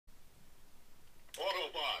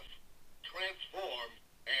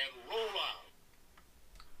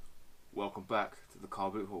welcome back to the Car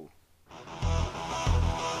Boot Hall.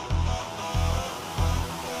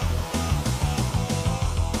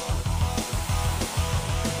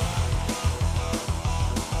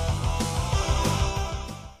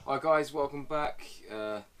 Hi guys, welcome back.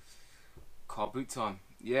 Car boot time.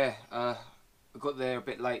 Yeah, I got there a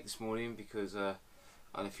bit late this morning because I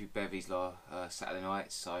had a few bevies Saturday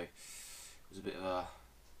night, so it was a bit of a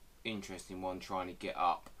interesting one trying to get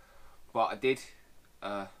up. But I did.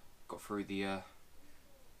 Got through the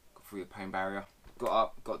pain barrier. Got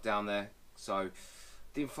up, got down there. So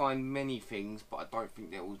didn't find many things, but I don't think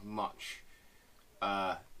there was much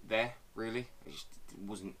there really. It just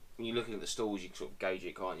wasn't. When you're looking at the stalls, you can sort of gauge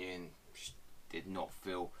it, can't you? And just did not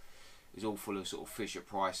feel. It was all full of sort of Fisher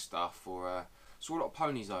Price stuff, or saw a lot of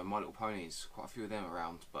ponies though. My Little Ponies, quite a few of them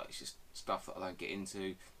around, but it's just stuff that I don't get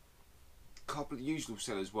into. A couple of the usual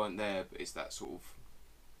sellers weren't there, but it's that sort of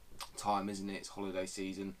time, isn't it? It's holiday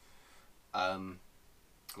season. A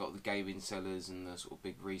lot of the gaming sellers and the sort of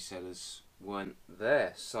big resellers weren't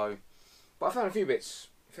there. So, but I found a few bits.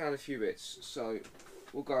 So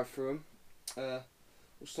we'll go through them.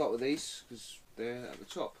 We'll start with these because they're at the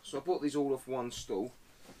top. So I bought these all off one stall.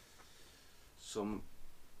 Some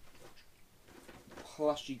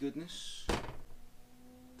plushy goodness.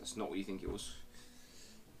 That's not what you think it was.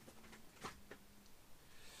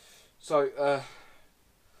 So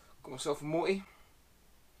got myself a Morty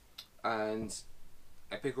and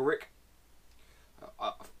a Pickle Rick.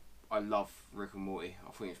 I love Rick and Morty.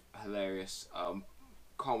 I think it's hilarious.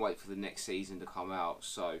 Can't wait for the next season to come out.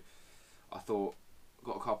 So I thought,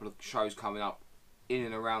 got a couple of shows coming up in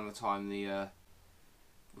and around the time the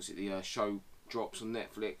show drops on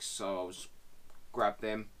Netflix. So I was grab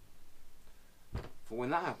them for when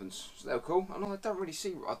that happens. So they were cool. And I don't really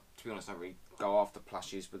see. To be honest, I don't really go after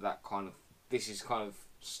plushes, but this is kind of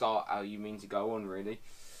start how you mean to go on really.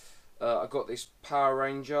 I got this Power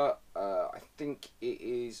Ranger. I think it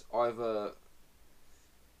is either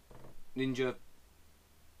Ninja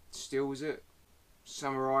Steel, is it?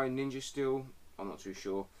 Samurai Ninja Steel. I'm not too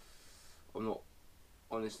sure. I'm not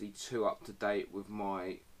honestly too up to date with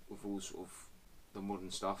all sort of the modern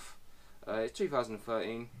stuff. It's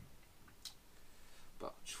 2013, but I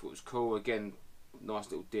just thought it was cool. Again, nice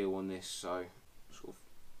little deal on this. So sort of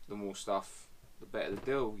the more stuff, the better the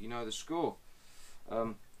deal. You know the score.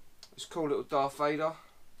 It's a cool little Darth Vader.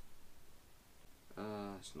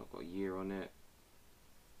 It's not got a year on it.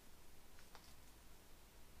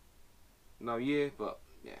 No year, but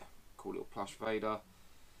yeah, cool little plush Vader.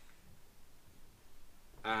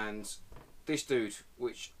 And this dude,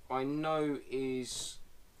 which I know is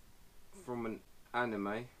from an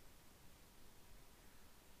anime.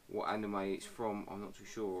 What anime it's from, I'm not too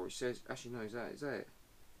sure. It says, actually no, is that it?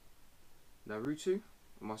 Naruto?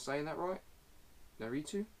 Am I saying that right?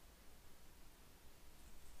 Naruto?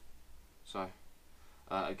 So,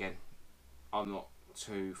 again, I'm not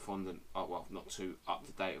too fond of, well, not too up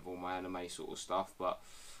to date with all my anime sort of stuff, but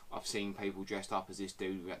I've seen people dressed up as this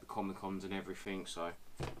dude at the Comic Cons and everything, so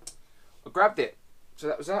I grabbed it. So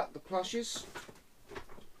that was that, the plushes.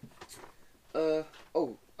 Oh,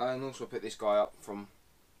 and also I picked this guy up from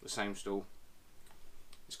the same stall.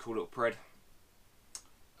 It's cool little Pred.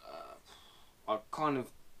 I kind of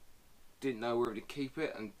didn't know where to keep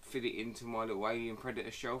it and fit it into my little Alien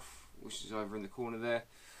Predator shelf, which is over in the corner there,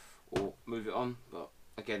 or move it on, but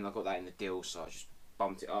again I got that in the deal, so I just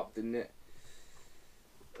bumped it up, didn't it?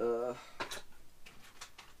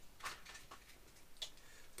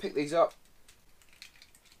 Picked these up,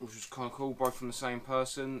 which was kind of cool, both from the same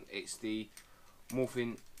person. It's the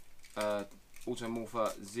Morphin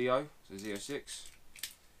Automorpher Zeo, so Zeo 6.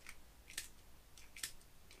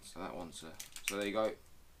 So that one's so there you go.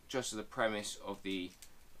 Just as a premise of the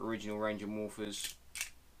original Ranger Morphers,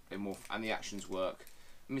 they morph and the actions work.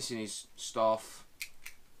 Missing his staff.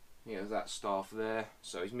 Yeah, that staff there,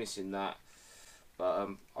 so he's missing that. But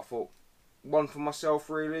I thought one for myself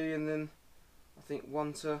really, and then I think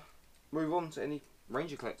one to move on to any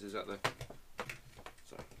Ranger collectors out there.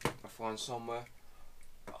 So I find somewhere,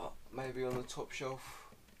 maybe on the top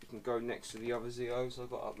shelf, you can go next to the other Zeos I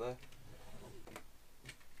got up there.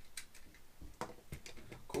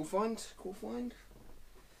 Cool find, cool find.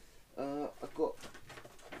 I've got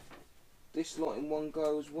this lot in one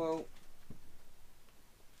go as well.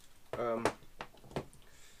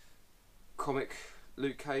 Comic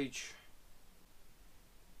Luke Cage.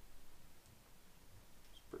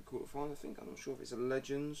 It's pretty cool to find, I think. I'm not sure if it's a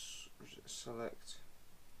Legends or is it a Select.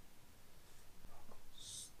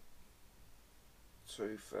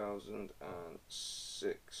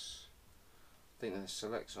 2006. I think they're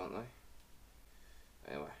Selects, aren't they?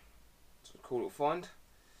 Anyway, it's a cool little find.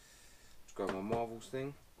 go with my Marvels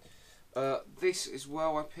thing. This as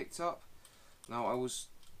well I picked up. Now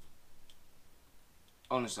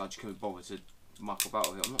honestly I just couldn't bother to muck about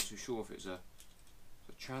with it. I'm not too sure if it's a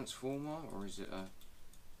Transformer or is it a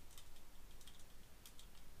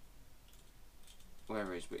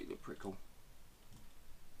whatever it is, but it looked pretty cool.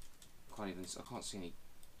 I can't see any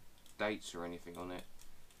dates or anything on it.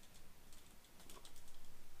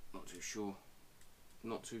 Not too sure.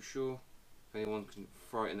 Not too sure. If anyone can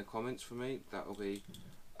throw it in the comments for me, that'll be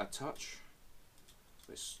a touch.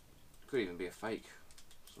 This could even be a fake,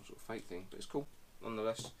 some sort of fake thing, but it's cool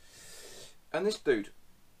nonetheless. And this dude,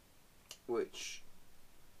 which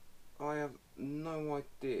I have no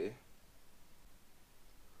idea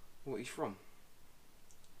what he's from.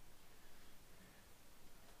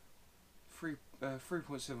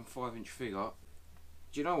 3.75 inch figure.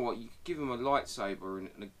 Do you know what? You could give him a lightsaber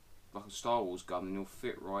and like a Star Wars gun and he'll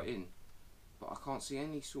fit right in. But I can't see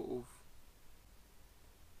any sort of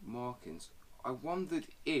markings. I wondered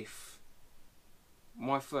if,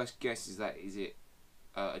 my first guess is that is it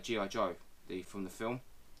a G.I. Joe from the film,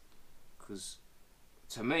 because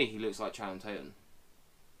to me he looks like Channing Tatum.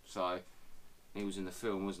 So he was in the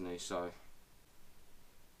film, wasn't he? So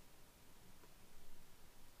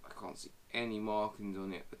I can't see any markings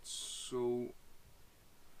on it at all.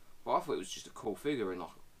 But I thought it was just a cool figure in like,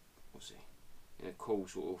 what's he, in a cool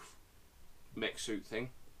sort of mech suit thing.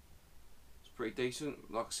 It's pretty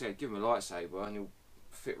decent. Like I said, give him a lightsaber and he'll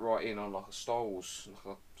fit right in on like a Star Wars,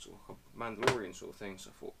 like a sort of a Mandalorian sort of thing. So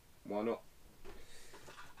I thought, why not?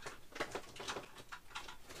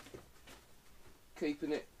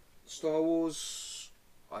 Keeping it Star Wars,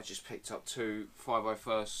 I just picked up two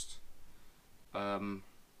 501st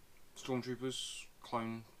Stormtroopers,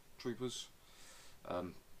 clone troopers.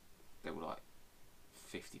 They were like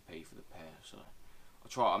 50p for the pair, so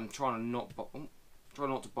I'm trying not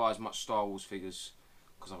to buy as much Star Wars figures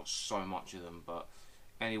because I've got so much of them. But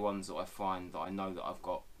any ones that I find that I know that I've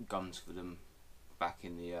got guns for them back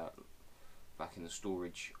in the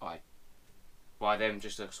storage, I buy them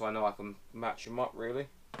just so I know I can match them up really.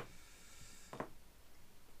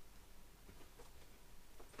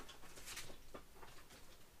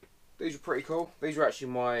 These are pretty cool. These are actually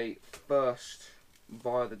my first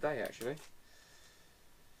buy of the day actually.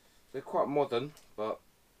 They're quite modern, but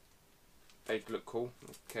they look cool.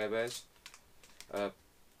 Care Bears.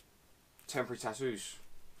 Temporary tattoos.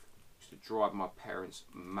 Used to drive my parents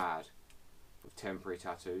mad with temporary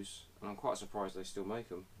tattoos, and I'm quite surprised they still make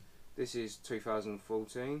them. This is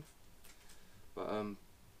 2014, but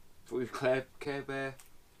for you Care Bear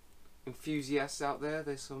enthusiasts out there,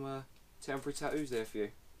 there's some temporary tattoos there for you.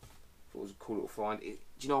 Thought it was a cool little find. Do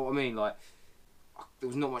you know what I mean? Like, there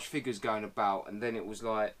was not much figures going about, and then it was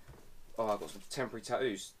like, oh, I got some temporary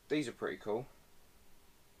tattoos. These are pretty cool.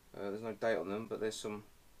 There's no date on them, but there's some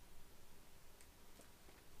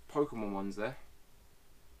Pokemon ones there,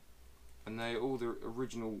 and they're all the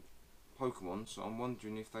original Pokemon. So I'm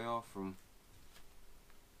wondering if they are from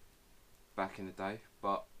back in the day,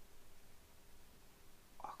 but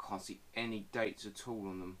I can't see any dates at all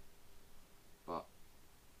on them. But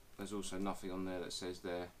there's also nothing on there that says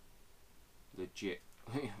they're legit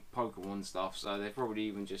Pokemon stuff, so they're probably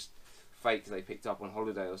even just fake they picked up on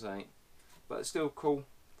holiday or something. But it's still cool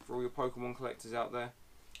for all your Pokemon collectors out there.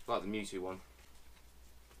 Like the Mewtwo one.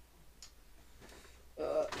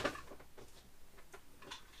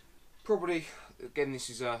 Probably, again, this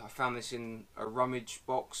is I found this in a rummage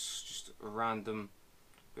box, just a random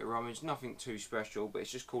bit of rummage, nothing too special, but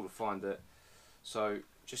it's just cool to find it. So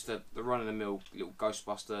just the run-of-the-mill little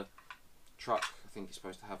Ghostbuster truck. I think it's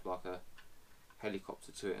supposed to have like a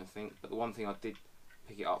helicopter to it, I think. But the one thing I did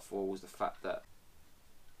pick it up for was the fact that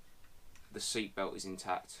the seat belt is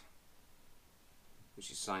intact, which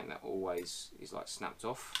is something that always is like snapped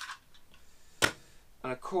off.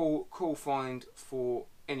 And a cool find for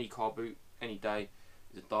any car boot, any day,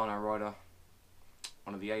 is a Dino Rider,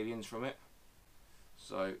 one of the aliens from it.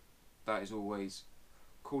 So that is always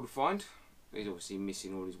cool to find. He's obviously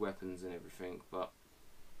missing all his weapons and everything, but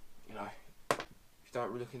you know, if you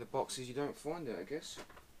don't look in the boxes, you don't find it, I guess.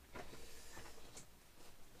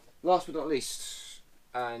 Last but not least,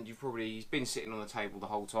 and he's been sitting on the table the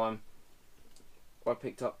whole time, I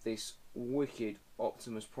picked up this wicked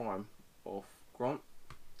Optimus Prime off Grant.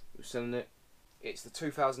 He was selling it. It's the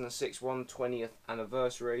 2006 120th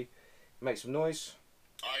anniversary. Make some noise.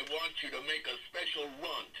 I want you to make a special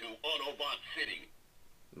run to Autobot City.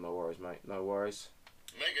 No worries, mate. No worries.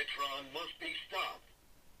 Megatron must be stopped.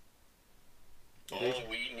 Indeed. All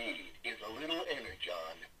we need is a little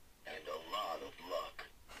energon and a lot of luck.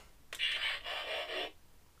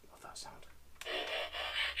 Love that sound.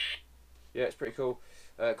 yeah, it's pretty cool.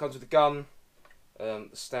 It comes with a gun, the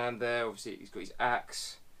stand there. Obviously, he's got his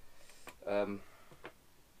axe. Put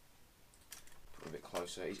a bit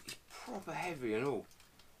closer. He's proper heavy and all.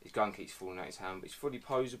 His gun keeps falling out his hand, but he's fully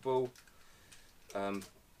poseable.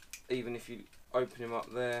 Even if you open him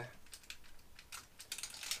up there.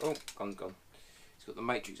 Oh, gun's gone. He's got the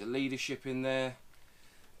Matrix of Leadership in there.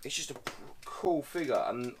 It's just a cool figure,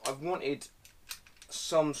 and I've wanted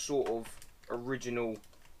some sort of original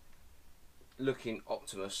looking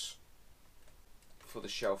Optimus for the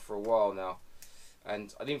shelf for a while now,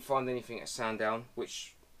 and I didn't find anything at Sandown,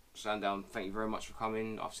 which Sandown, thank you very much for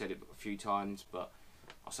coming. I've said it a few times, but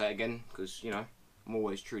I'll say it again because, you know, I'm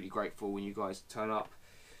always truly grateful when you guys turn up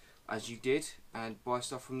as you did and buy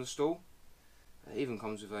stuff from the stall. It even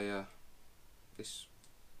comes with a this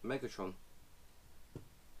Megatron.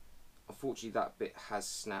 Unfortunately, that bit has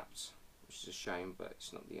snapped, which is a shame, but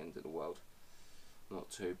it's not the end of the world. I'm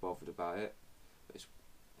not too bothered about it. But it's,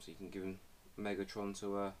 so you can give him Megatron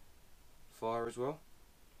to fire as well.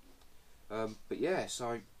 But yeah,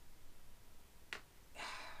 so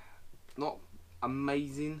not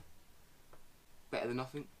amazing, better than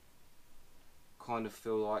nothing. Kind of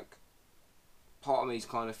feel like part of me is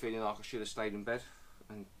kind of feeling like I should have stayed in bed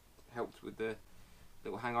and helped with the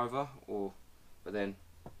little hangover, but then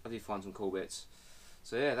I did find some cool bits.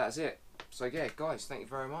 So yeah, that's it. So yeah, guys, thank you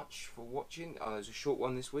very much for watching. It was a short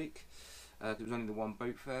one this week. There was only the one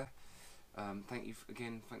boot fair. Thank you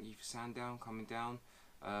again. Thank you for Sandown coming down.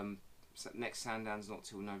 Next Sandown's not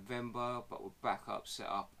till November, but we're back up, set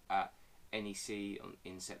up at NEC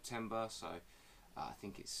in September. So I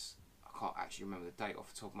think it's, I can't actually remember the date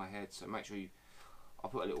off the top of my head. So make sure I'll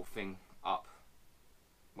put a little thing up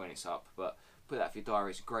when it's up. But put that for your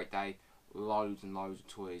diary. It's a great day. Loads and loads of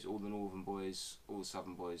toys. All the Northern boys, all the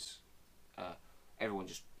Southern boys. Everyone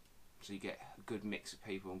just, so you get a good mix of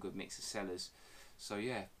people and good mix of sellers. So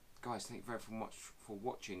yeah, guys, thank you very much for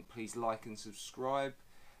watching. Please like and subscribe,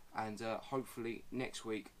 and hopefully next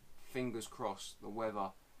week, fingers crossed, the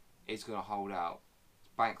weather is going to hold out. It's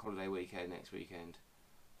bank holiday weekend next weekend.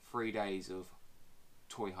 3 days of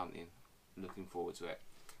toy hunting. Looking forward to it.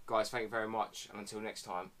 Guys, thank you very much, and until next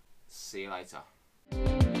time, see you later.